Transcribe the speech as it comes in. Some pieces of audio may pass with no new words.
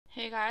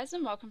Hey guys,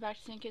 and welcome back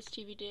to Thinkist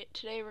TV.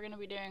 Today we're going to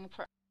be doing a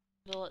part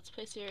of the Let's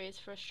Play series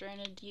for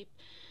Stranded Deep.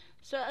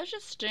 So I was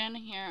just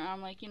standing here,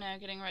 I'm like,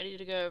 getting ready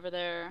to go over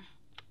there.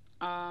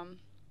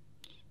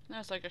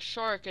 There's like a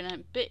shark and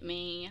it bit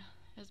me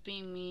as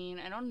being mean.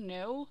 I don't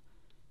know,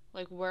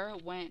 like, where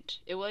it went.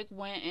 It, like,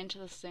 went into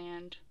the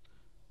sand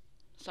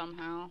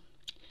somehow.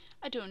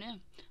 I don't know.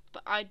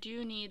 But I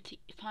do need to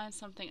find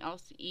something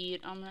else to eat.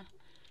 I'm going to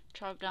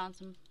chop down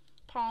some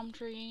palm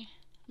tree,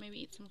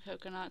 maybe eat some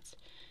coconuts.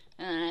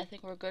 And then I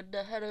think we're good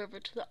to head over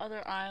to the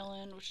other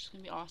island, which is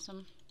going to be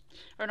awesome.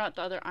 Or not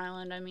the other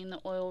island, I mean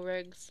the oil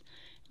rigs.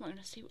 We're going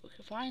to see what we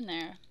can find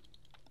there.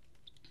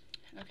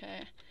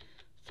 Okay,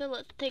 so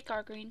let's take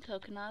our green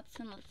coconuts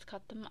and let's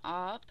cut them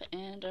up.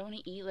 And I want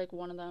to eat like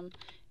one of them.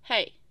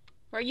 Hey,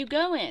 where are you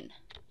going?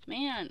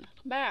 Man,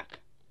 come back.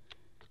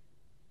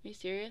 Are you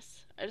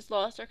serious? I just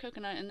lost our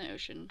coconut in the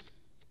ocean.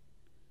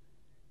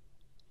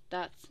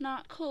 That's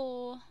not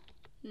cool.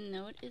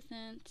 No, it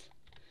isn't.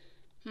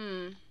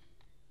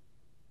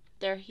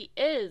 There he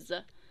is.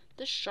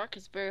 This shark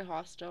is very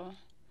hostile.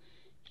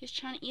 He's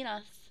trying to eat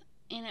us,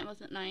 and it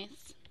wasn't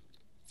nice.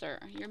 Sir,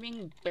 you're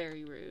being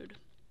very rude.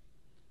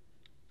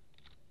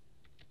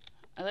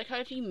 I like how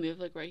if you move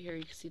like right here,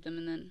 you can see them,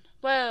 and then...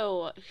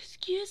 Whoa!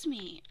 Excuse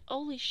me!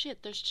 Holy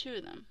shit, there's two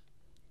of them.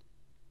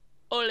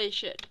 Holy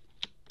shit.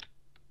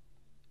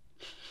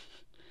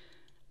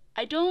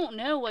 I don't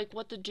know, like,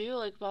 what to do,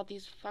 like, about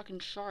these fucking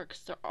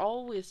sharks. They're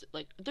always,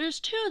 like... There's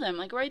two of them,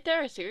 like, right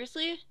there.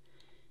 Seriously?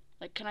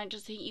 Like, can I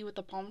just hit you with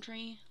the palm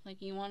tree?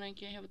 Like, you want to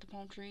get hit with the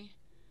palm tree?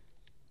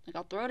 Like,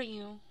 I'll throw it at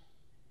you.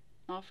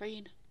 I'm not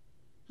afraid.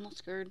 I'm not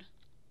scared.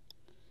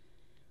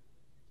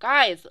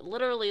 Guys,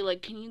 literally,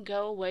 like, can you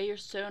go away? You're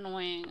so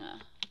annoying.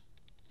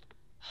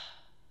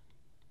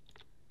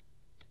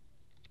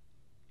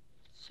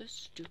 So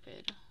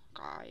stupid.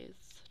 Guys.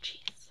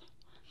 Jeez.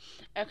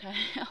 Okay.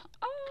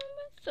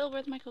 Still,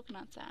 where's my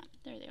coconuts at?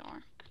 There they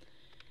are.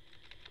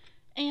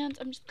 And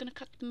I'm just gonna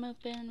cut them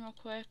open real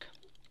quick.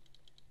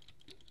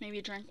 Maybe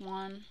drink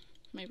one,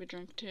 maybe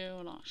drink two,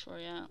 I'm not sure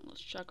yet.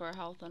 Let's check our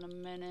health in a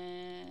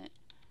minute.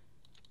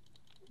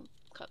 Let's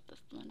cut this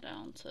one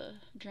down to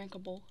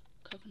drinkable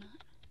coconut.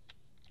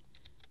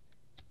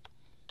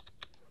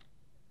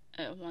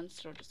 Oh, one's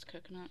still just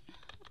coconut.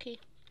 Okay.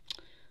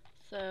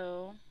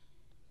 So,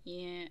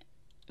 yeah,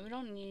 we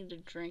don't need to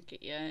drink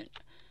it yet.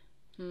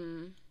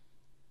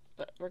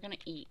 But we're gonna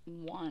eat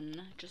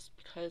one just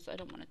because I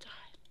don't want to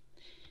die.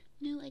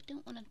 No, I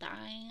don't want to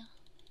die.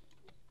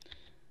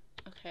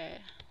 Okay.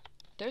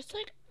 There's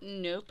like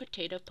no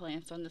potato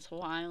plants on this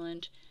whole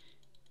island.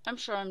 I'm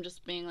sure I'm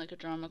just being like a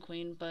drama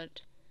queen,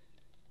 but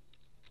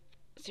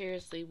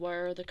seriously,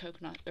 where are the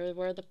coconut or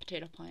where are the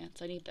potato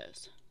plants? I need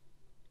those.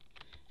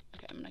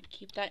 Okay, I'm gonna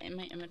keep that in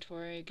my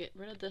inventory. Get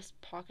rid of this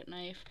pocket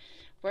knife.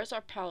 Where's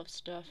our pile of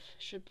stuff?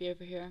 Should be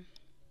over here.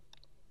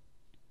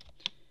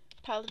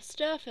 Pile of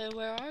stuff,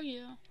 where are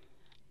you?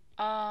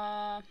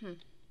 I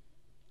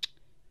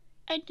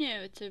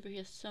know it's over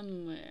here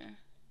somewhere.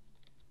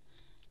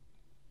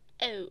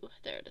 Oh,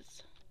 there it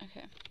is.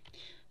 Okay.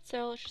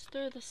 So let's just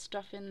throw this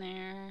stuff in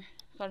there.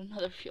 Got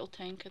another fuel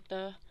tank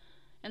at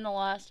in the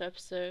last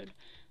episode.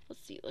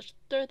 Let's see, let's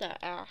throw that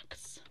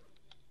axe.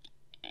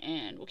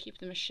 And we'll keep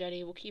the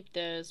machete, we'll keep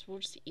those. We'll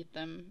just eat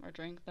them or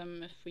drink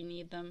them if we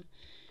need them.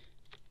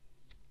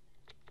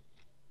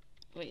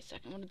 Wait a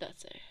second, what did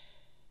that say?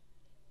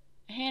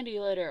 A handy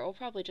litter. It'll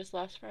probably just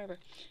last forever.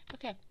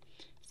 Okay.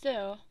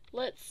 So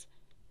let's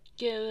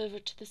go over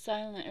to this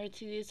island or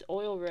to these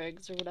oil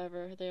rigs or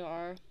whatever they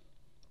are.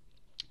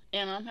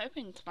 And I'm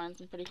hoping to find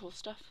some pretty cool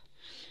stuff.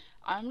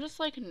 I'm just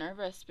like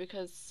nervous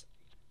because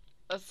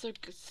it's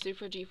like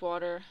super deep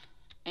water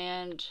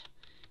and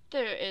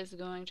there is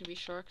going to be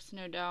sharks,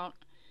 no doubt.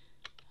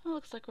 It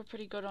looks like we're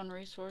pretty good on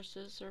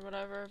resources or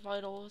whatever,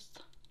 vitals,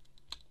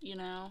 you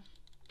know,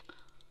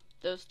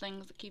 those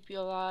things that keep you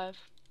alive.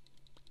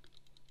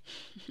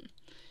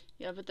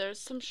 Yeah, but there's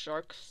some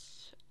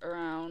sharks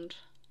around,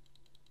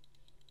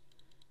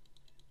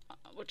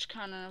 which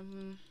kind of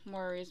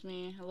worries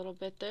me a little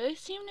bit. They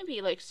seem to be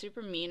like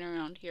super mean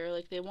around here.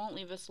 Like, they won't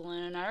leave us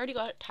alone. I already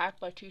got attacked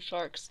by 2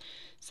 sharks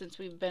since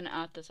we've been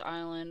at this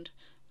island,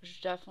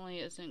 which definitely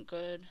isn't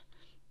good.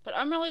 But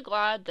I'm really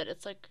glad that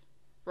it's like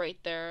right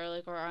there,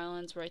 like our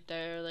island's right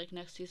there, like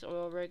next to these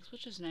oil rigs,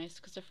 which is nice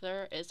because if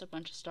there is a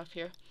bunch of stuff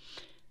here,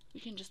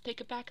 we can just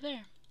take it back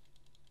there.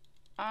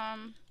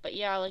 But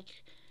yeah, like,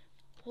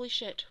 holy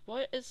shit,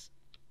 what is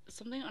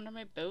something under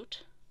my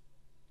boat?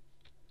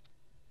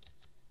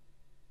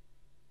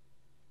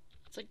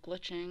 It's like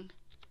glitching.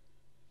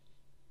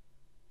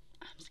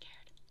 I'm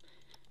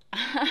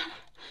scared.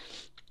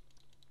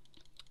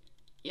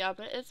 Yeah,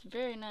 but it's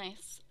very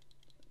nice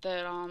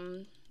that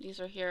these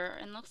are here.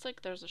 And looks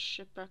like there's a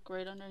shipwreck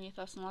right underneath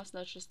us, unless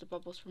that's just the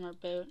bubbles from our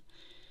boat.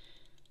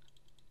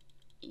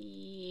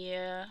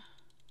 Yeah.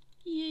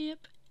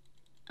 Yep.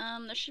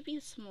 There should be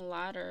some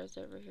ladders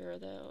over here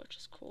though, which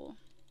is cool.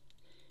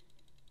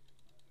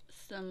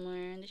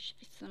 Somewhere. They should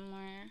be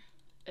somewhere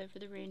over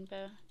the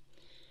rainbow.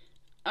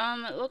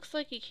 It looks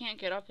like you can't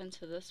get up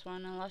into this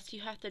one unless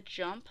you have to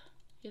jump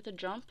You have to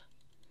jump?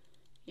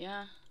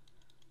 Yeah.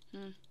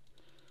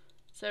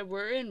 So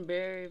we're in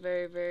very,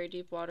 very, very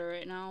deep water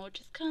right now, which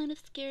is kind of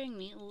scaring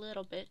me a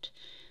little bit.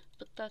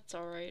 But that's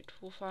alright.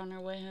 We'll find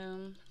our way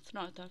home. It's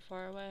not that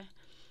far away.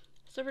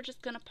 So we're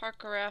just gonna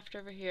park our raft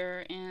over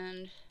here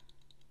and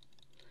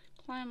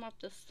climb up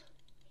this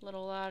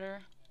little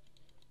ladder.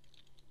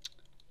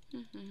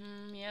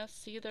 Yeah,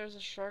 see, there's a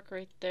shark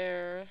right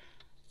there.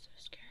 So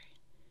scary.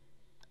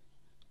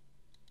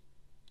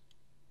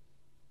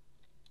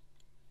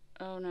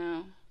 Oh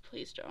no.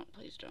 Please don't.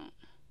 Please don't.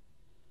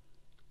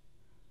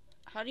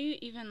 How do you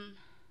even...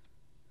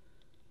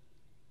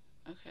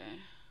 Okay.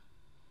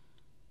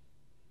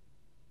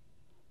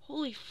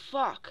 Holy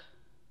fuck!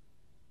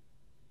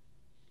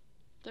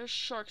 There's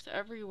sharks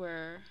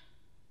everywhere.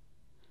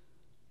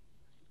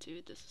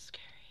 Dude, this is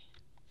scary.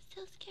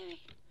 So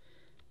scary.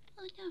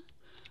 Oh no.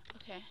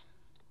 Okay.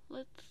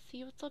 Let's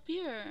see what's up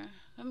here.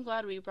 I'm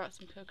glad we brought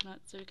some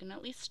coconuts so we can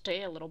at least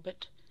stay a little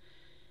bit.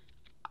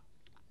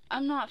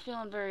 I'm not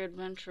feeling very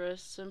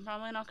adventurous, so I'm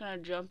probably not going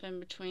to jump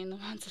in between the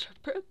ones that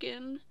are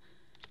broken.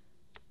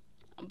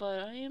 But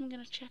I am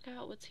going to check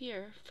out what's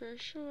here for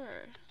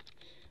sure.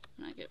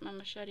 And I get my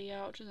machete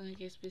out just in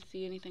case we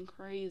see anything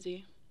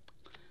crazy.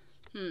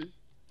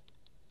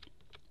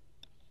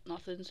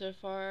 Nothing so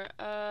far.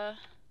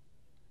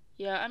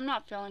 Yeah, I'm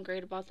not feeling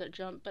great about that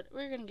jump, but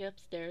we're going to get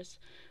upstairs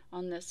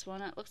on this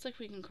one. It looks like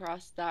we can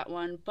cross that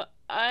one, but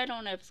I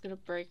don't know if it's going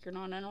to break or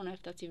not. I don't know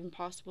if that's even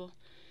possible.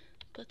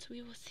 But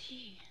we will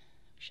see.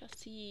 We shall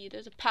see.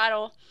 There's a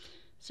paddle.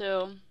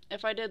 So,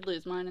 if I did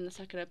lose mine in the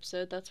second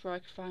episode, that's where I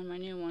could find my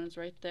new one, is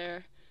right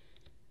there.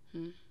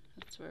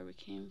 That's where we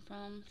came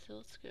from. So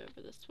let's go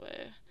over this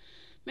way.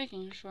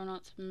 Making sure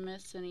not to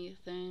miss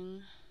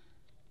anything.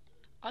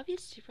 I'll be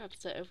super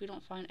upset if we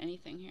don't find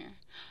anything here.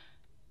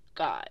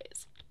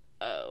 Guys.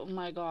 Oh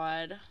my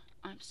god.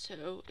 I'm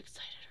so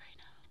excited right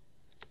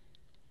now.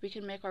 We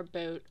can make our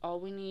boat.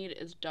 All we need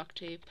is duct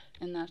tape,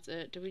 and that's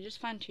it. Did we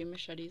just find 2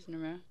 machetes in a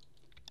row?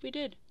 We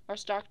did. We're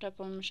stocked up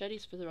on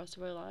machetes for the rest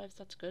of our lives.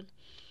 That's good.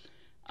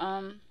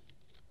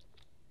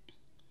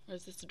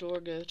 Where's this door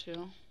go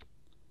to?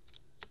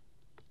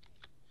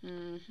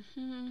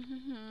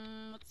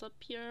 What's up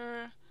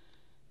here?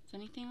 Is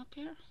anything up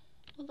here?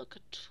 Oh, look, a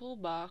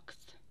toolbox.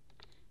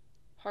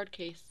 Hard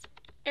case.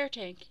 Air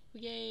tank.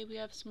 Yay, we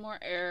have some more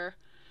air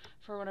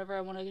for whenever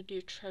I want to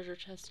do treasure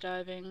chest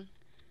diving.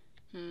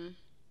 Is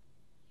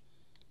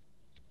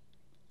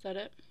that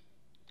it?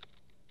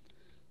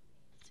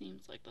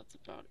 Seems like that's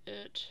about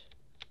it.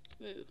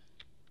 Woo.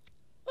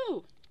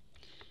 Woo!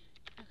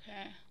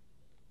 Okay.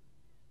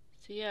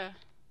 So yeah.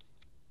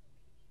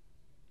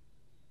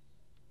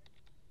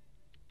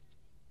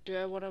 Do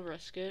I want to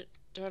risk it?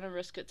 Do I want to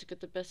risk it to get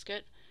the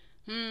biscuit?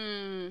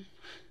 I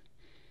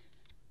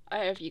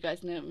if you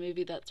guys know what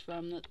movie that's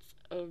from. That's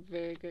a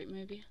very great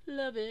movie.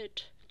 Love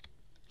it.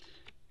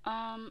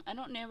 I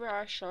don't know where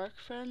our shark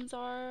friends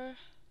are.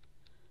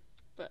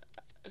 But,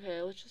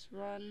 okay, let's just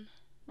run.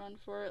 Run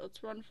for it.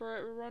 Let's run for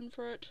it. Run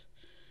for it.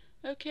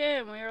 Okay,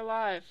 and we are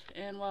alive.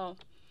 And well.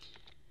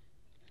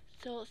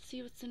 So let's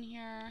see what's in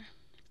here.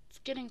 It's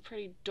getting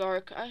pretty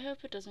dark. I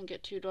hope it doesn't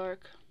get too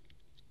dark.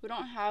 We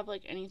don't have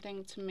like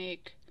anything to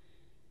make.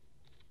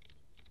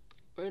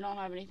 We don't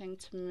have anything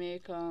to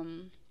make a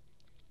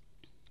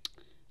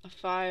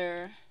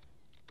fire.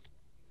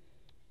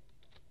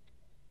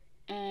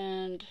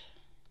 And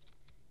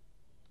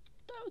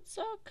that would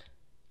suck.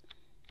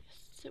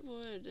 Yes, it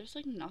would. There's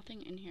like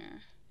nothing in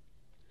here.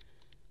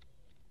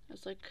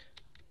 It's like,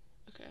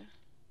 okay,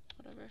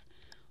 whatever.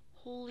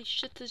 Holy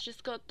shit, this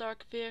just got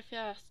dark very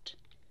fast.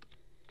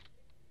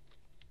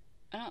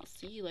 I don't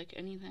see like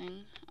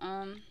anything.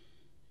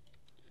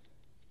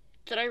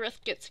 Did I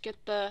risk it to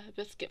get the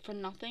biscuit for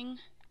nothing?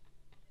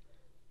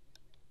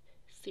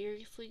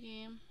 Seriously,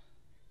 game?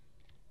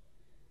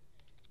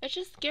 It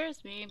just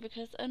scares me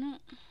because I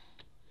don't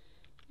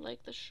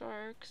like the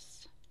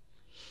sharks.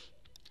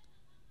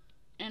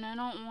 And I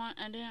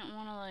didn't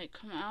want to like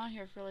come out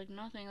here for like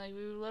nothing. Like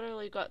we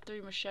literally got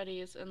 3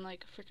 machetes and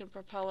like a freaking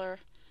propeller.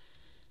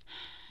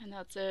 And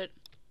that's it.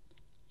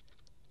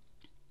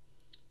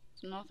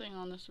 There's nothing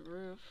on this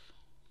roof.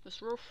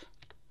 This roof.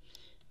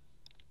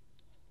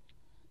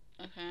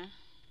 Okay.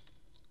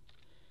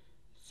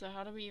 So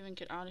how do we even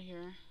get out of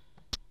here?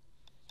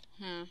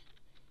 I'm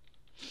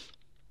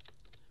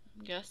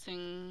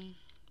guessing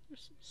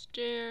there's some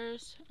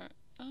stairs.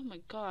 Oh my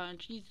god,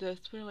 Jesus,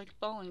 we're like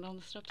falling down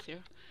the steps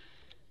here.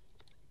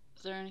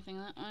 Is there anything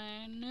that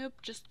way?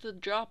 Nope, just the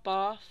drop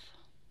off.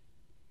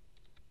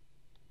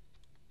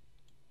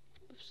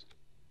 Oops.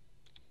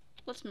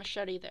 Let's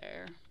machete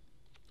there.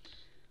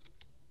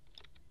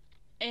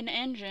 An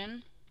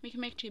engine. We can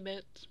make 2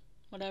 boats.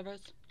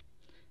 Whatever's.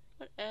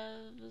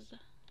 Whatevs. Is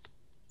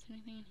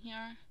anything in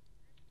here?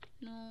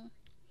 No.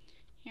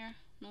 Here?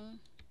 No.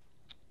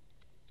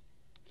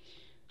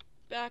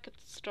 Back at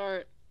the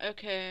start.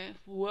 Okay.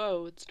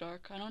 Whoa, it's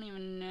dark. I don't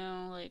even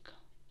know, like,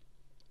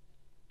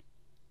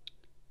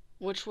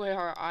 which way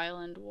our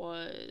island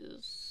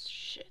was.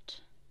 Shit.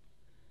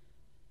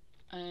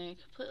 I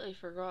completely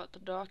forgot to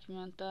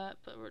document that,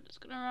 but we're just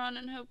gonna run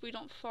and hope we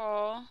don't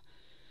fall.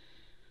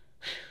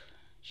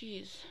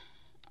 Jeez.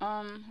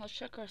 Let's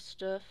check our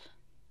stuff.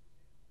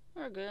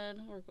 We're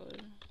good, we're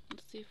good.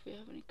 Let's see if we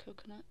have any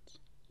coconuts.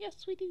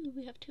 Yes, we do.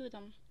 We have 2 of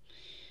them.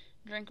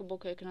 Drinkable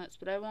coconuts,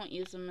 but I won't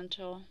use them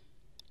until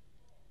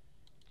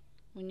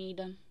we need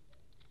them.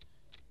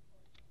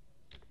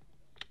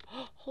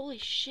 Holy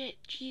shit,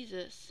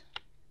 Jesus.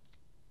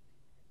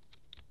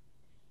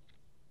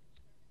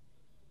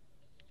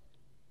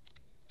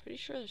 Pretty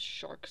sure there's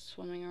sharks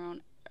swimming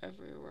around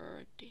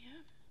everywhere.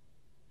 Damn.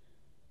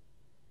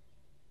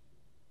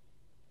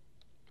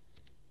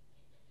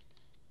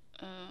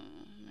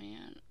 Oh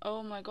man.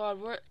 Oh my god,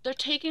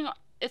 it's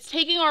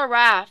taking our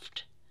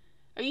raft.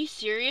 Are you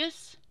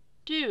serious?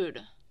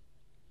 Dude.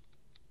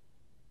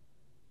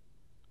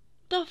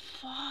 The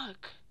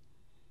fuck?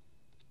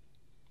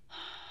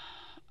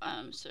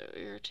 I'm so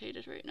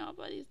irritated right now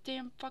by these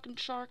damn fucking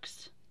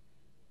sharks.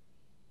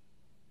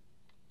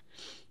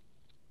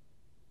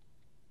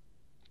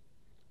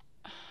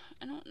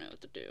 I don't know what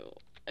to do.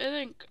 I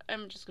think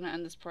I'm just gonna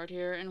end this part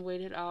here and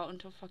wait it out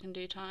until fucking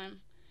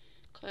daytime.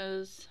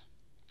 Cause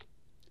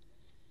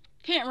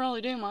can't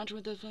really do much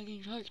with the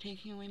fucking shark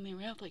taking away my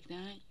raft like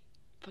that.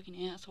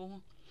 Fucking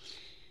asshole.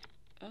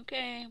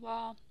 Okay,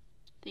 well,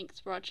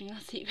 thanks for watching. I'll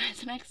see you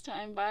guys next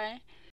time. Bye.